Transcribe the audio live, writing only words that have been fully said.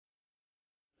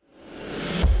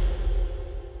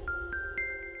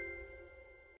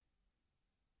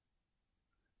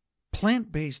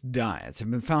plant-based diets have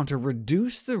been found to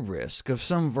reduce the risk of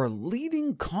some of our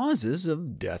leading causes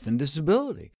of death and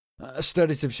disability.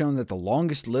 Studies have shown that the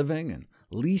longest living and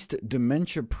least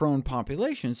dementia-prone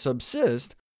populations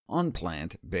subsist on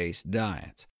plant-based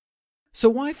diets. So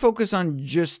why focus on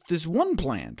just this one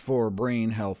plant for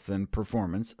brain health and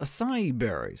performance, acai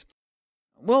berries?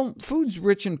 Well, foods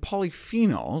rich in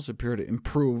polyphenols appear to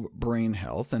improve brain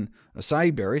health, and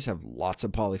acai berries have lots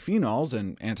of polyphenols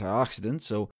and antioxidants,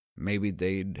 so maybe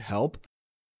they'd help.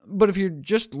 But if you're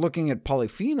just looking at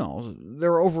polyphenols,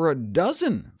 there are over a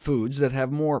dozen foods that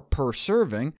have more per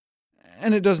serving,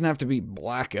 and it doesn't have to be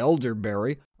black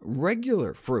elderberry.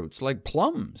 Regular fruits like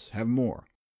plums have more.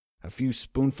 A few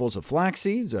spoonfuls of flax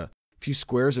seeds, a few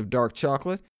squares of dark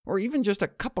chocolate, or even just a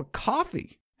cup of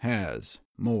coffee has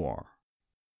more.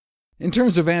 In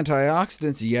terms of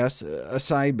antioxidants, yes,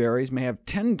 acai berries may have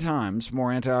 10 times more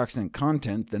antioxidant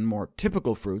content than more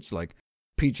typical fruits like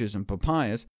peaches and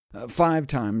papayas, 5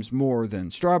 times more than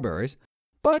strawberries,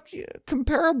 but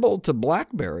comparable to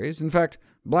blackberries. In fact,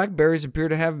 blackberries appear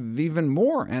to have even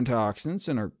more antioxidants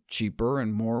and are cheaper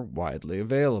and more widely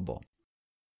available.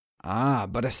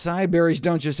 But acai berries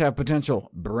don't just have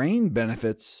potential brain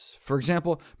benefits. For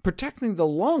example, protecting the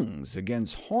lungs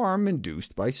against harm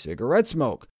induced by cigarette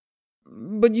smoke.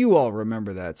 But you all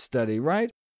remember that study, right?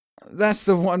 That's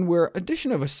the one where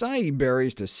addition of acai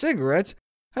berries to cigarettes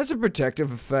has a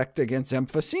protective effect against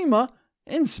emphysema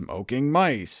in smoking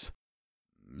mice.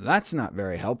 That's not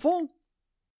very helpful.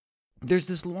 There's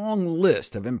this long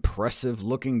list of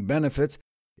impressive-looking benefits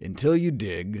until you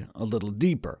dig a little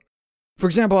deeper. For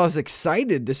example, I was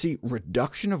excited to see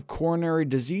reduction of coronary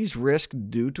disease risk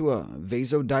due to a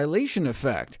vasodilation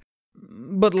effect,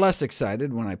 but less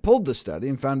excited when I pulled the study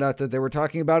and found out that they were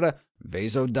talking about a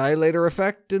vasodilator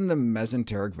effect in the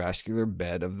mesenteric vascular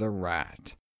bed of the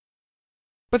rat.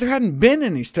 But there hadn't been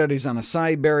any studies on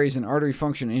acai berries and artery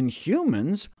function in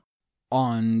humans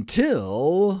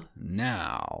until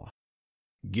now.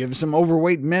 Give some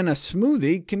overweight men a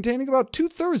smoothie containing about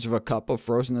 2/3 of a cup of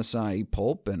frozen acai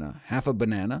pulp and a half a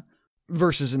banana,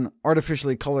 versus an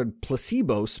artificially colored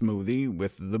placebo smoothie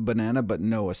with the banana but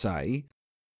no acai.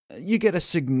 You get a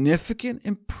significant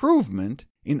improvement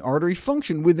in artery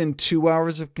function within 2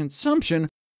 hours of consumption,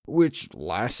 which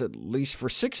lasts at least for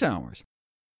 6 hours.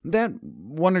 That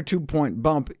 1 or 2 point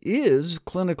bump is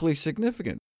clinically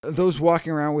significant. Those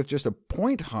walking around with just a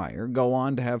point higher go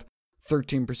on to have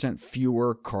 13%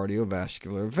 fewer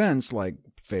cardiovascular events like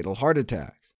fatal heart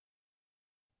attacks.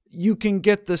 You can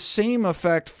get the same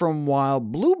effect from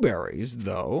wild blueberries,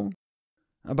 though.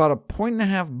 About a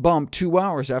 1.5 point bump 2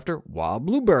 hours after wild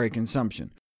blueberry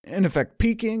consumption, in effect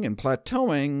peaking and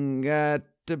plateauing at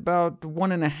about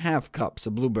 1.5 cups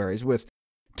of blueberries, with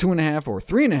 2.5 or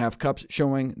 3.5 cups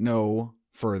showing no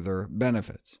further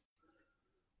benefits.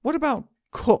 What about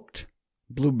cooked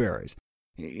blueberries?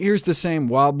 Here's the same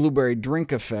wild blueberry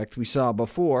drink effect we saw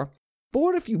before, but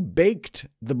what if you baked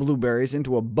the blueberries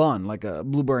into a bun like a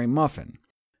blueberry muffin?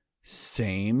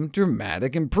 Same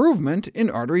dramatic improvement in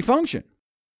artery function.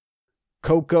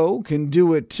 Cocoa can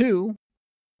do it too.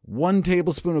 1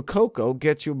 tablespoon of cocoa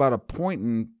gets you about 1 point,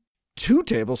 and 2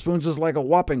 tablespoons is like a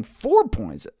whopping 4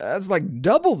 points. That's like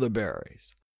double the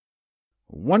berries.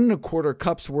 1¼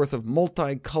 cups worth of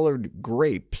multicolored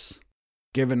grapes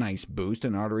give a nice boost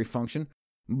in artery function,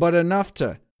 but enough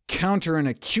to counter an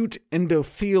acute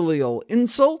endothelial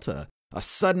insult, a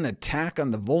sudden attack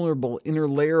on the vulnerable inner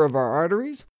layer of our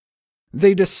arteries?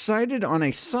 They decided on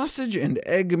a sausage and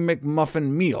egg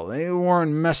McMuffin meal. They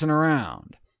weren't messing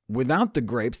around. Without the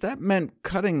grapes, that meant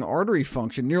cutting artery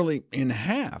function nearly in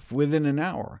half within an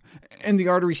hour, and the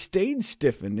artery stayed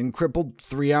stiffened and crippled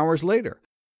 3 hours later.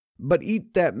 But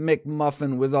eat that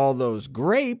McMuffin with all those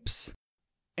grapes,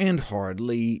 and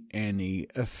hardly any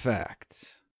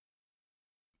effect.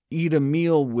 Eat a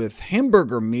meal with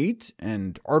hamburger meat,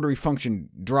 and artery function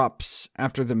drops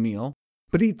after the meal,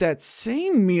 but eat that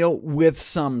same meal with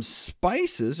some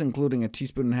spices, including 1.5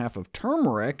 teaspoons of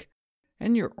turmeric,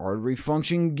 and your artery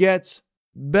function gets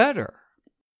better.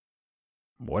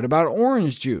 What about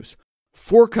orange juice?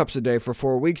 4 cups a day for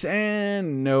 4 weeks,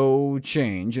 and no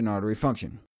change in artery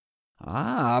function.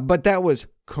 But that was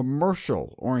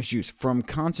commercial orange juice from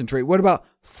concentrate. What about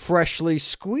freshly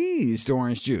squeezed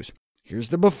orange juice? Here's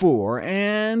the before,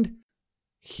 and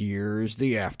here's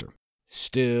the after.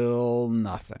 Still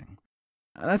nothing.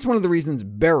 That's one of the reasons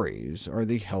berries are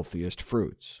the healthiest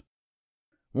fruits.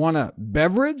 Want a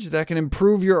beverage that can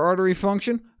improve your artery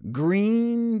function?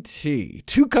 Green tea.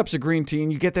 2 cups of green tea,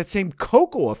 and you get that same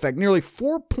cocoa effect, nearly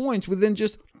 4 points within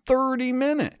just 30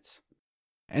 minutes.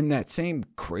 And that same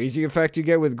crazy effect you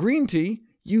get with green tea,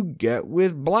 you get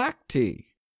with black tea,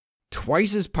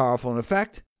 twice as powerful in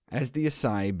effect as the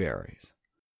acai berries.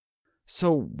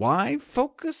 So why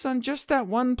focus on just that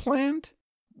one plant?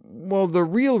 Well, the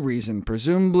real reason,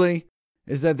 presumably,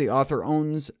 is that the author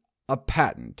owns a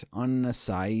patent on an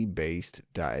acai-based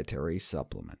dietary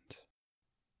supplement.